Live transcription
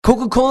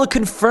Coca-Cola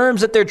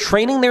confirms that they're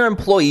training their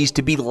employees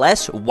to be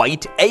less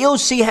white.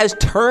 AOC has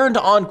turned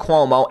on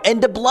Cuomo, and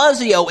de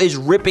Blasio is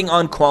ripping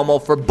on Cuomo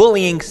for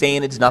bullying,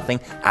 saying it's nothing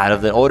out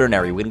of the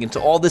ordinary. We're going to get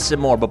into all this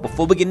and more, but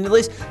before we get into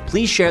this,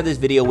 please share this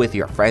video with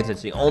your friends.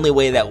 It's the only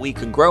way that we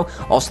can grow.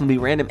 Also, there'll be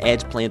random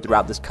ads playing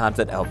throughout this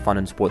content to help fun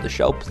and support the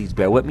show. Please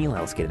bear with me.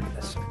 Let's get into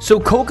this. So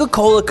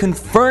Coca-Cola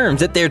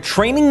confirms that they're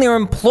training their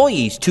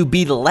employees to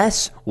be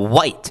less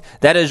white.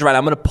 That is right.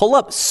 I'm going to pull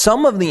up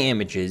some of the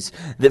images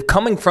that are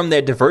coming from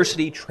their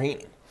diversity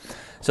training.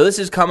 So this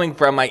is coming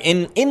from my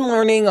in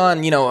learning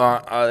on,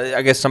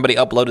 I guess somebody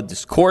uploaded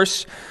this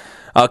course,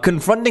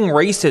 confronting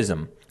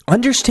racism,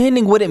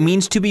 understanding what it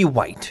means to be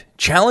white,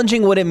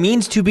 challenging what it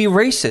means to be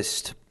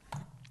racist.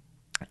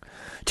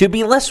 To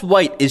be less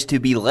white is to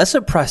be less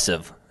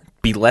oppressive,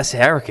 be less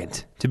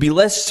arrogant, to be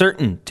less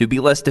certain, to be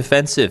less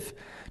defensive,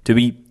 to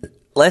be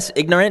less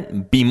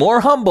ignorant, be more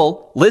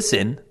humble,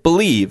 listen,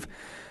 believe,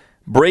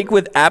 break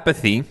with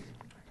apathy,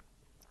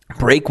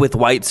 break with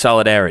white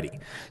solidarity.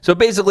 So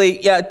basically,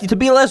 to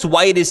be less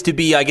white is to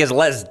be, I guess,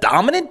 less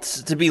dominant,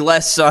 to be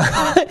less,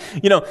 to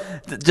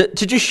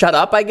just shut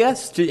up, I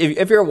guess.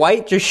 If you're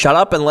white, just shut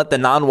up and let the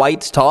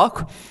non-whites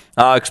talk,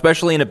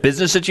 especially in a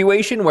business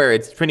situation where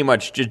it's pretty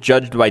much just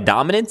judged by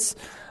dominance.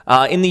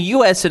 In the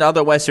U.S. and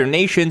other Western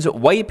nations,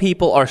 white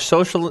people are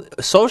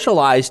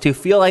socialized to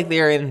feel like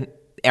they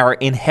are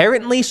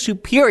inherently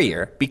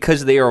superior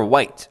because they are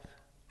white.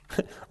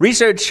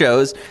 Research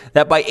shows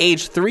that by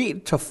age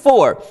 3 to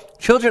 4,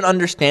 children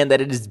understand that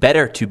it is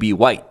better to be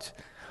white.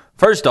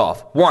 First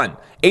off,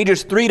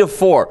 ages 3 to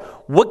 4,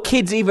 what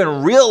kids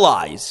even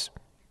realize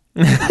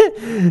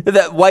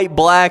that white,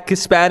 black,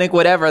 Hispanic,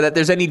 whatever, that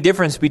there's any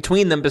difference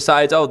between them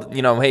besides,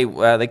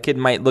 the kid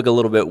might look a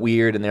little bit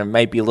weird and they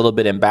might be a little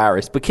bit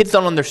embarrassed. But kids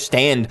don't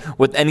understand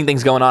what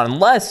anything's going on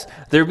unless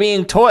they're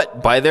being taught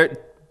about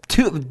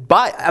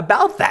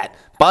that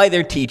by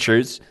their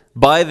teachers,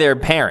 by their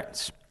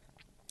parents.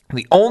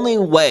 The only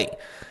way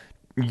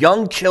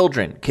young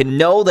children can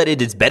know that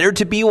it is better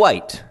to be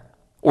white,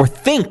 to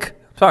think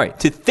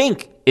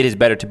it is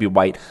better to be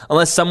white,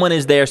 unless someone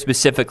is there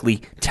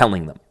specifically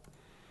telling them.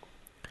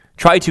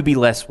 Try to be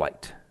less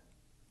white.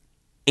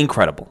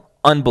 Incredible.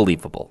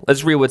 Unbelievable.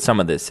 Let's read what some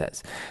of this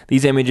says.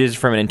 These images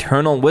from an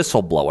internal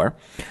whistleblower.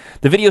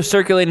 The video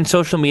circulating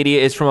social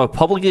media is from a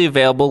publicly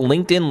available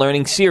LinkedIn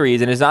Learning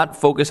series and is not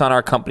focused on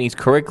our company's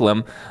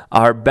curriculum.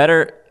 Our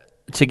Better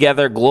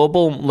Together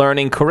global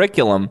learning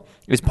curriculum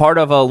is part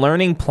of a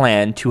learning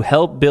plan to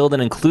help build an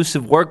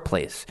inclusive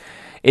workplace.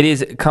 It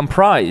is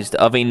comprised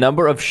of a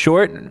number of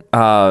short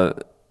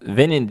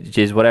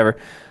vintages,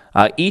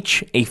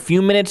 each a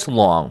few minutes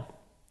long.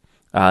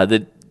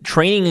 The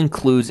training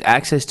includes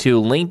access to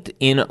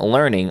LinkedIn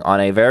Learning on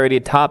a variety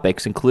of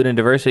topics, including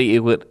diversity,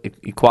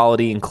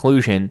 equality,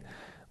 inclusion.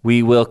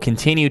 We will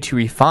continue to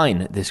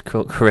refine this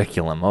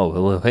curriculum.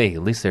 At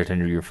least they're trying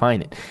to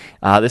refine it.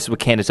 This is what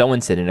Candace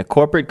Owens said. In a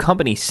corporate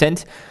company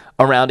sent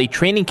around a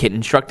training kit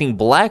instructing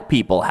black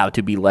people how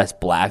to be less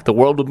black, the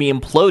world would be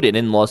imploded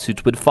and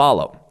lawsuits would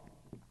follow.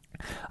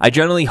 I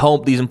generally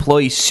hope these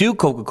employees sue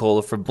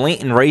Coca-Cola for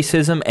blatant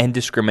racism and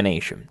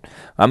discrimination.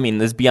 I mean,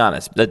 let's be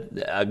honest.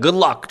 Good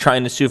luck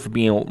trying to sue for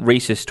being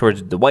racist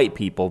towards the white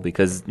people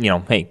because,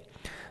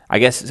 I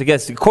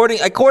guess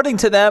according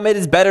to them, it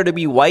is better to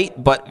be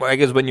white, but I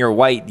guess when you're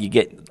white, you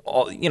get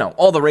all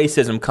the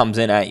racism comes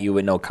in at you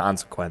with no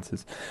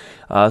consequences.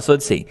 So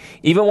let's see.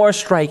 Even more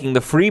striking,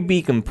 the Free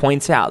Beacon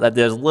points out that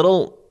there's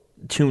little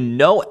to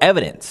no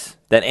evidence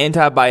that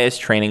anti-bias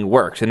training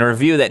works. In a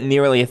review that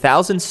nearly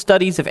 1,000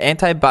 studies of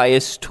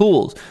anti-bias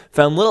tools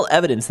found little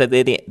evidence that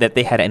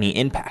they had any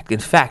impact. In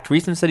fact,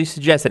 recent studies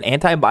suggest that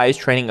anti-bias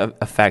training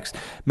effects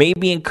may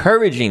be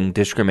encouraging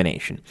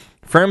discrimination.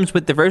 Firms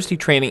with diversity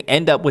training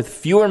end up with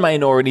fewer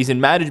minorities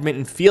in management,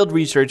 and field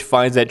research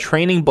finds that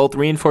training both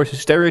reinforces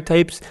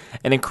stereotypes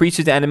and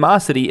increases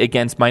animosity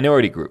against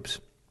minority groups.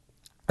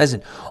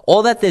 Listen,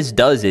 all that this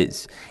does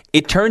is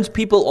it turns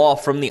people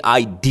off from the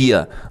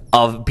idea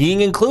of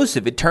being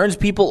inclusive. It turns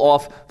people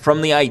off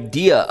from the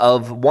idea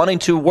of wanting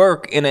to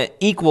work in an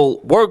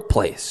equal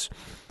workplace.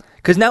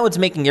 Because now it's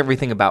making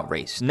everything about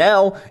race.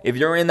 Now, if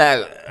you're in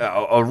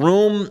a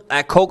room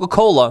at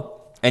Coca-Cola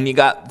and you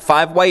got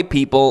 5 white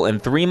people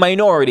and 3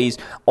 minorities,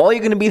 all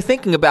you're going to be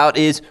thinking about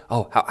is,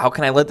 how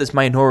can I let this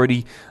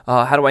minority,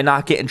 how do I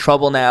not get in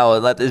trouble now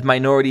and let this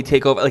minority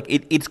take over? Like,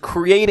 it's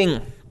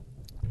creating,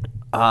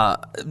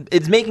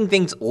 it's making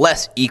things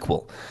less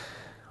equal.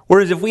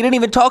 Whereas if we didn't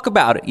even talk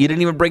about it, you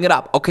didn't even bring it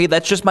up, okay,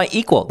 that's just my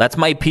equal. That's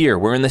my peer.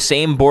 We're in the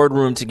same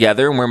boardroom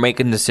together, and we're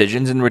making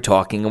decisions, and we're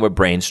talking, and we're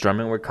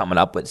brainstorming, we're coming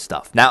up with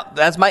stuff. Now,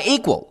 that's my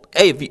equal.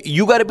 Hey, if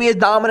you got to be as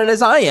dominant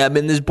as I am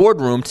in this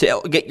boardroom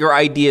to get your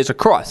ideas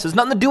across. It has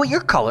nothing to do with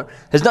your color.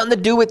 It has nothing to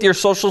do with your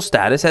social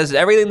status. It has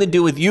everything to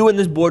do with you in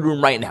this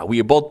boardroom right now.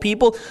 We are both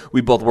people.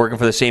 We both working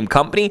for the same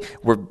company.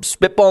 We're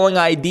spitballing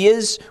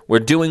ideas. We're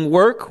doing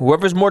work.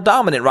 Whoever's more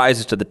dominant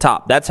rises to the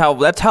top. That's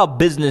how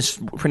business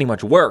pretty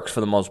much works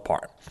for the most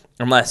part.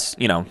 Unless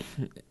you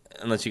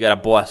got a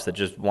boss that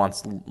just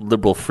wants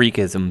liberal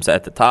freakisms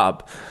at the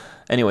top.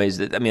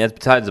 Anyways, I mean, that's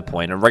besides the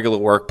point. In a regular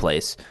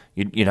workplace,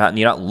 you're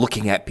not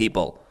looking at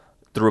people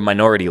through a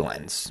minority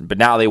lens, but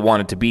now they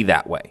want it to be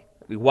that way.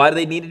 I mean, why do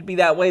they need it to be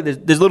that way?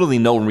 There's literally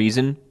no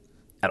reason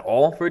at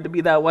all for it to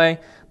be that way,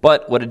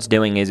 but what it's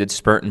doing is it's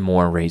spurting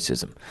more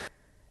racism.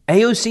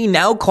 AOC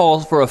now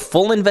calls for a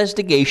full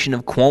investigation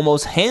of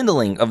Cuomo's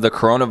handling of the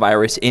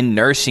coronavirus in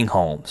nursing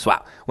homes.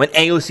 Wow. When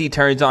AOC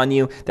turns on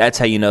you, that's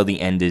how you know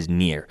the end is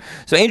near.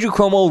 So Andrew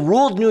Cuomo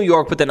ruled New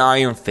York with an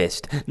iron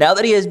fist. Now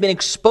that he has been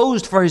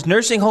exposed for his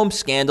nursing home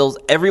scandals,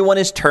 everyone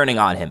is turning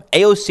on him.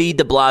 AOC,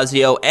 de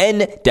Blasio,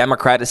 and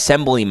Democrat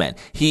assemblymen.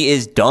 He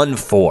is done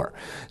for.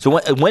 So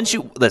once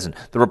you listen,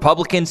 the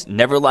Republicans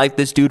never liked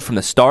this dude from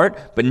the start,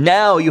 but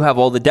now you have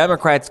all the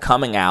Democrats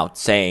coming out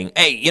saying,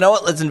 hey, you know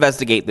what, let's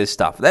investigate this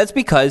stuff. That's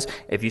because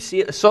if you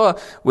saw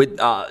with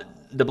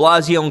de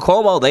Blasio and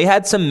Cuomo, they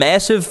had some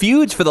massive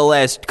feuds for the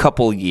last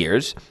couple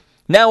years.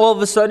 Now, all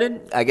of a sudden,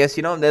 I guess,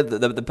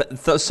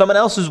 someone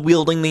else is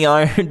wielding the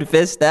iron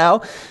fist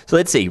now. So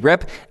let's see.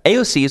 Rep.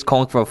 AOC is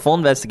calling for a full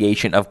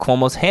investigation of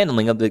Cuomo's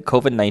handling of the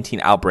COVID-19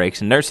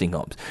 outbreaks in nursing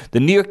homes. The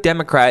New York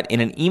Democrat, in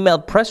an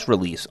emailed press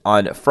release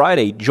on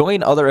Friday,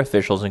 joined other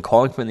officials in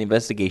calling for the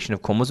investigation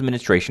of Cuomo's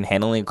administration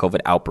handling a COVID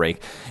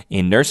outbreak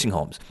in nursing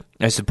homes.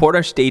 I support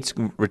our state's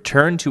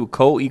return to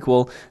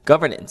co-equal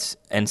governance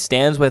and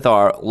stands with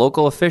our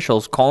local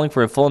officials calling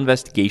for a full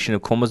investigation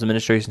of Cuomo's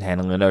administration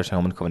handling the nursing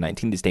home and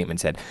COVID-19, the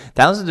statement said.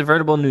 Thousands of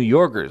veritable New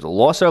Yorkers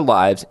lost their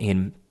lives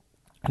in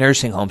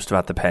nursing homes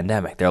throughout the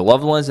pandemic. Their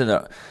loved ones and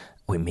their...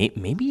 Wait,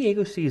 maybe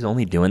AOC is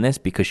only doing this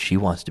because she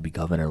wants to be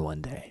governor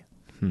one day.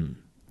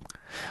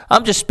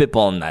 I'm just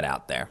spitballing that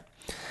out there.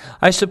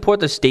 I support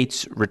the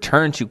state's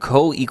return to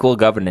co-equal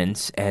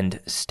governance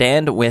and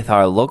stand with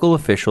our local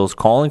officials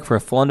calling for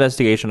a full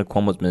investigation of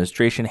Cuomo's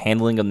administration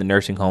handling of the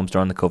nursing homes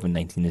during the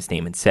COVID-19, the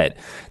statement said.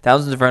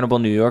 Thousands of vulnerable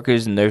New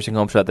Yorkers in nursing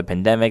homes throughout the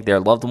pandemic,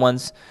 their loved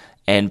ones,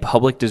 and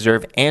public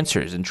deserve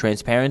answers and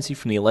transparency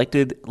from the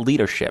elected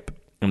leadership.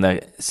 And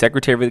the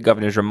Secretary of the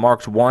Governor's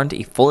remarks warrant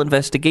a full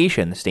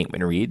investigation, the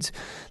statement reads.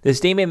 The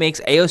statement makes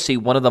AOC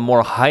one of the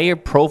more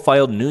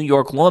higher-profile New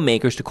York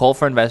lawmakers to call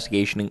for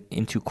investigation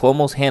into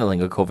Cuomo's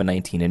handling of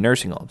COVID-19 in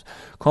nursing homes.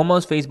 Cuomo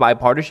has faced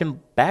bipartisan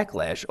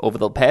backlash over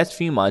the past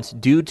few months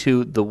due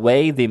to the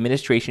way the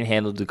administration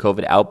handled the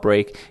COVID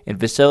outbreak in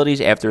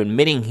facilities after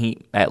admitting he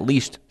at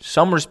least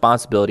some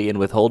responsibility in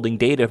withholding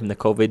data from the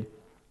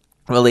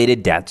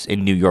COVID-related deaths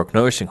in New York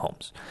nursing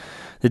homes.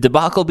 The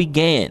debacle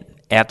began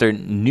after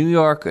New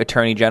York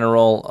Attorney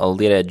General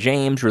Letitia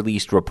James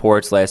released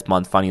reports last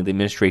month finding the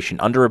administration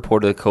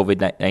underreported the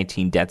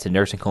COVID-19 deaths in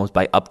nursing homes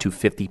by up to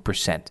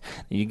 50%.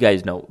 You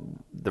guys know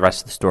the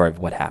rest of the story of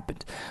what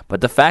happened.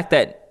 But the fact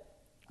that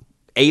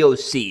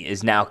AOC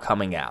is now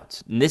coming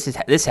out, and this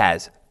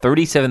has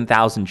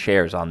 37,000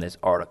 shares on this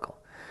article.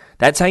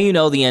 That's how you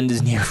know the end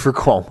is near for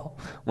Cuomo.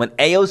 When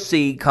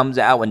AOC comes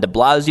out, when de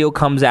Blasio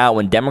comes out,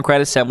 when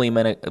Democrat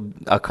assemblymen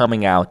are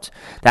coming out,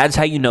 that's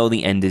how you know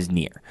the end is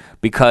near.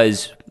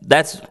 Because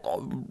that's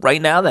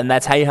right now, then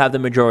that's how you have the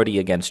majority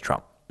against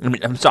Trump. I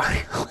mean, I'm sorry.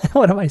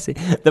 What am I saying?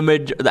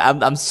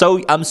 I'm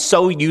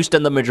so used to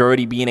the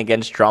majority being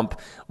against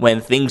Trump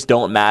when things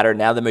don't matter.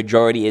 Now the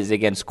majority is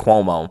against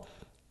Cuomo,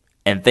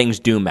 and things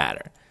do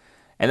matter.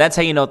 And that's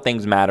how you know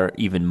things matter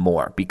even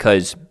more.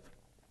 Because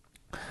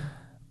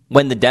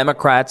when the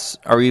Democrats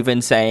are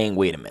even saying,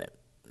 wait a minute.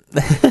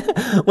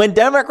 When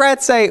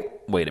Democrats say,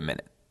 wait a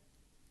minute,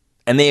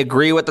 and they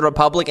agree with the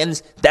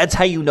Republicans, that's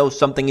how you know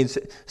something is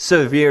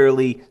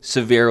severely,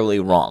 severely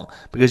wrong.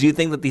 Because you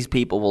think that these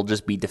people will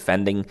just be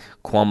defending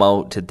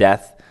Cuomo to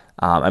death.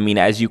 I mean,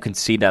 as you can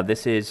see now,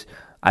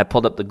 I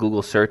pulled up the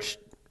Google search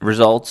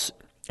results,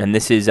 and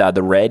this is,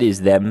 the red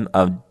is them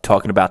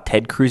talking about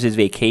Ted Cruz's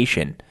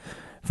vacation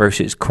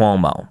versus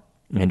Cuomo,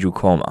 Andrew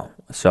Cuomo.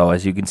 So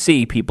as you can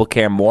see, people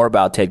care more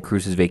about Ted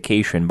Cruz's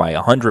vacation by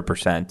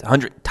 100%,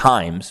 100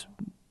 times.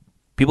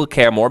 People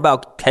care more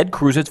about Ted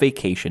Cruz's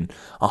vacation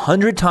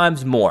 100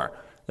 times more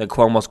than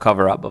Cuomo's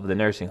cover-up of the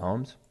nursing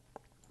homes.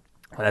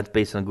 Well, that's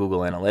based on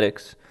Google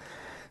Analytics.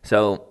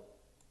 So,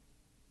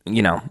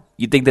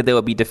 you think that they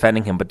would be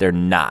defending him, but they're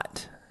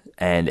not.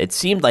 And it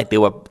seemed like they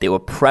were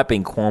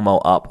prepping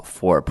Cuomo up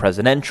for a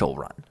presidential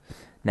run.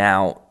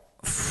 Now,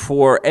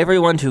 for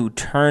everyone to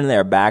turn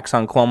their backs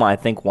on Cuomo, I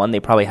think, one,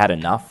 they probably had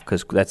enough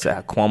because that's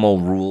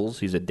Cuomo rules.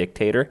 He's a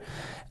dictator.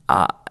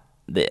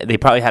 They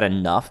probably had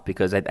enough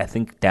because I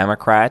think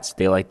Democrats,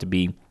 they like to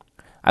be,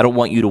 I don't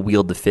want you to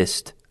wield the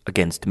fist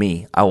against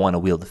me. I want to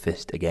wield the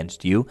fist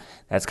against you.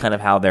 That's kind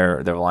of how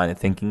their line of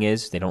thinking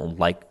is. They don't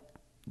like,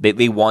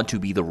 they want to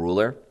be the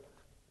ruler.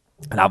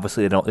 And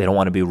obviously they don't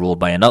want to be ruled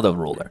by another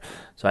ruler.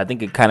 So I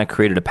think it kind of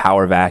created a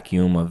power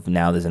vacuum of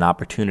now there's an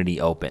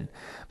opportunity open.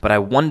 But I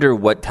wonder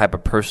what type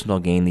of personal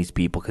gain these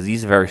people, because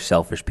these are very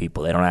selfish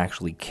people. They don't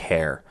actually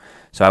care.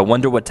 So I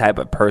wonder what type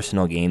of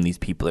personal gain these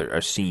people are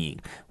seeing.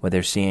 What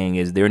they're seeing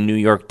is their New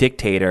York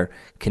dictator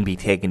can be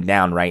taken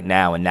down right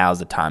now, and now's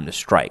the time to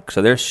strike.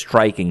 So they're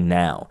striking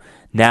now.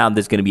 Now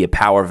there's going to be a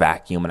power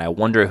vacuum, and I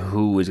wonder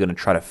who is going to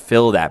try to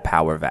fill that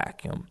power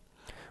vacuum.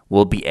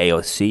 Will it be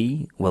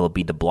AOC? Will it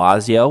be de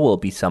Blasio? Will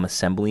it be some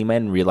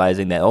assemblyman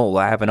realizing that, oh,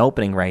 I have an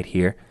opening right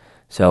here?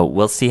 So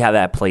we'll see how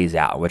that plays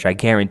out, which I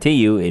guarantee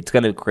you it's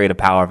going to create a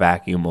power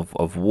vacuum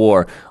of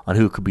war on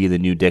who could be the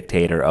new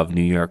dictator of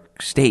New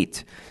York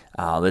State.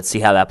 Let's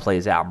see how that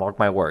plays out. Mark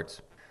my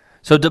words.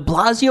 So de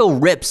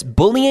Blasio rips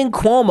bullying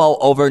Cuomo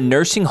over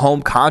nursing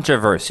home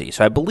controversy.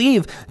 So I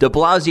believe de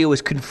Blasio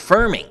is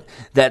confirming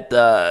that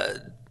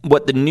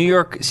what the New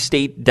York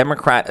State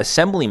Democrat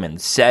assemblyman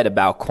said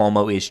about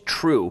Cuomo is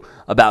true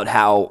about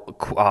how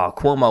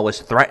Cuomo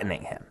was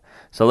threatening him.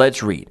 So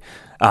let's read.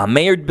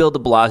 Mayor Bill de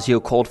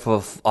Blasio called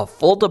for a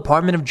full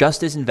Department of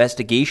Justice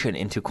investigation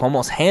into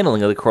Cuomo's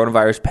handling of the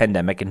coronavirus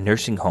pandemic in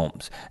nursing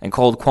homes and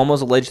called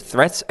Cuomo's alleged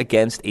threats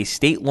against a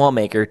state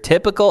lawmaker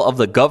typical of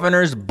the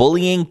governor's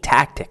bullying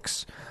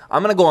tactics.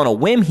 I'm going to go on a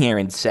whim here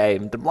and say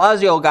de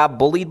Blasio got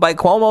bullied by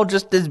Cuomo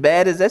just as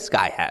bad as this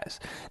guy has.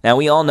 Now,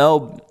 we all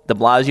know de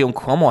Blasio and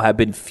Cuomo have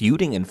been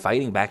feuding and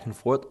fighting back and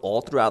forth all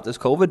throughout this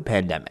COVID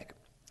pandemic.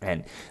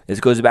 And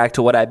this goes back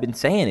to what I've been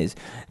saying is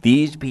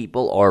these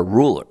people are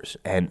rulers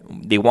and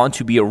they want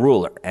to be a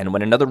ruler. And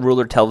when another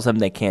ruler tells them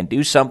they can't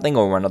do something,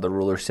 or when another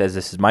ruler says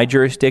this is my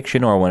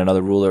jurisdiction, or when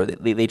another ruler,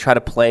 they try to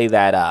play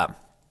that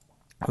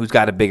who's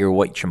got a bigger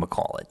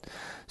whatchamacallit.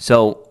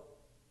 So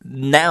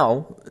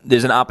now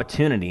there's an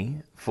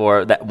opportunity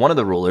for that one of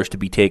the rulers to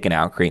be taken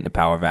out, creating a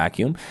power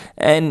vacuum.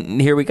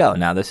 And here we go.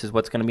 Now this is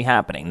what's going to be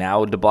happening.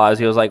 Now de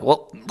Blasio's like,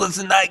 well,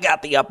 listen, I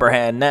got the upper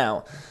hand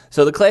now.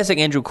 So the classic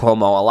Andrew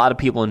Cuomo, a lot of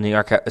people in New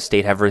York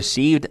State have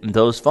received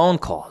those phone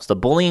calls. The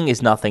bullying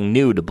is nothing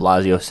new, de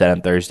Blasio said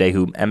on Thursday,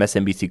 who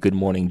MSNBC Good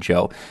Morning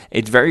Joe.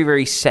 It's very,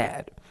 very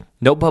sad.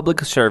 No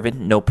public servant,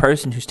 no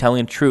person who's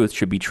telling the truth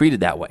should be treated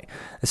that way.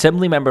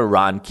 Assemblymember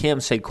Ron Kim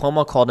said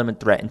Cuomo called him and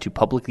threatened to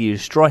publicly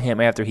destroy him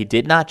after he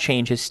did not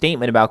change his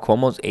statement about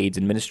Cuomo's aides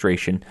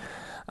administration,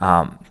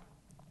 that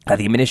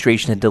the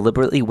administration had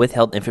deliberately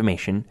withheld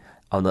information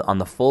on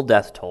the full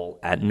death toll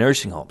at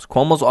nursing homes.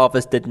 Cuomo's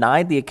office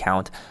denied the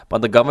account,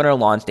 but the governor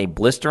launched a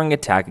blistering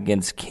attack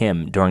against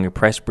Kim during a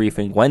press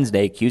briefing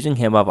Wednesday, accusing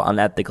him of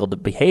unethical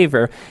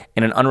behavior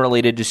in an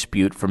unrelated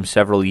dispute from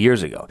several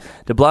years ago.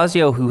 De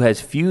Blasio, who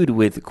has feuded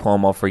with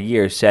Cuomo for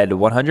years, said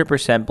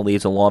 100%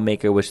 believes a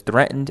lawmaker was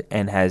threatened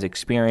and has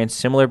experienced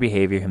similar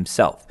behavior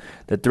himself.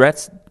 The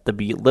threats, the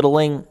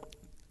belittling,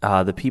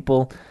 the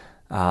people,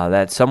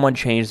 that someone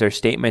changed their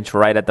statements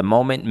right at the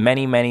moment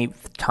many, many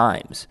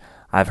times.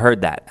 I've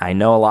heard that. I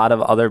know a lot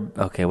of other,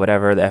 the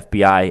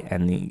FBI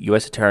and the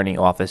U.S. Attorney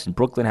Office in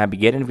Brooklyn have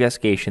begun an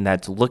investigation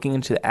that's looking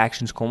into the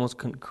actions Cuomo's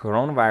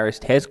coronavirus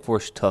task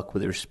force took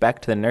with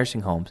respect to the nursing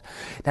homes.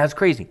 Now, it's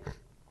crazy.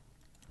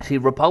 See,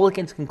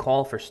 Republicans can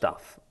call for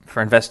stuff,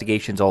 for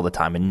investigations all the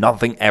time, and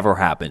nothing ever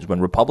happens.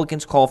 When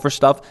Republicans call for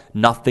stuff,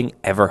 nothing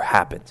ever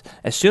happens.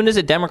 As soon as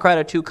a Democrat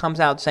or two comes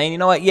out saying, you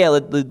know what,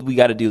 we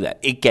got to do that,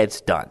 it gets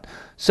done.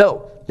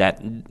 So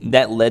that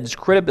lends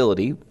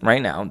credibility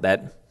right now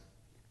that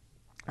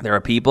there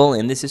are people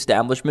in this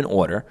establishment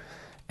order,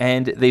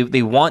 and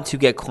they want to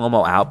get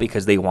Cuomo out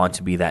because they want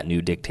to be that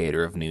new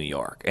dictator of New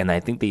York. And I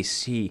think they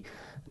see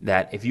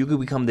that if you could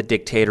become the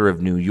dictator of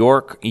New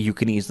York, you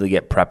can easily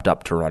get prepped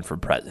up to run for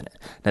president.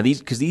 Now,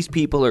 these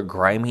people are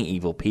grimy,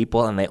 evil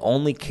people, and they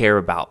only care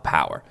about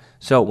power.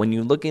 So when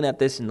you're looking at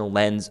this in the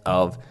lens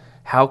of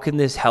how can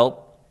this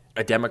help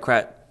a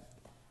Democrat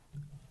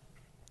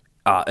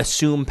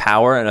assume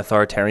power and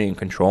authoritarian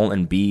control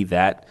and be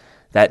that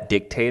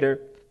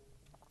dictator,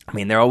 I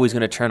mean, they're always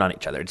going to turn on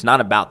each other. It's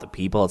not about the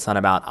people. It's not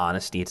about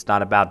honesty. It's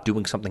not about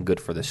doing something good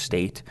for the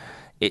state.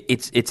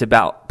 It's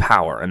about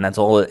power, and that's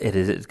all it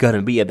is. It's going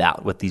to be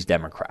about with these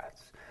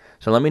Democrats.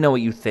 So let me know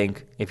what you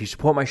think. If you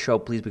support my show,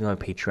 please become a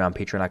Patreon,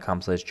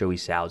 patreon.com/Joey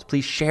Salads.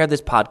 Please share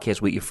this podcast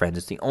with your friends.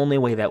 It's the only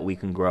way that we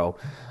can grow.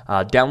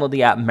 Download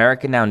the app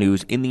American Now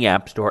News in the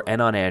App Store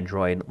and on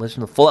Android.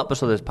 Listen to the full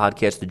episode of this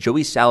podcast, The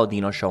Joey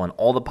Saladino Show, on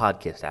all the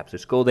podcast apps.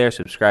 Just go there,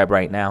 subscribe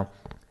right now.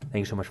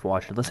 Thank you so much for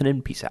watching and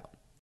listening. Peace out.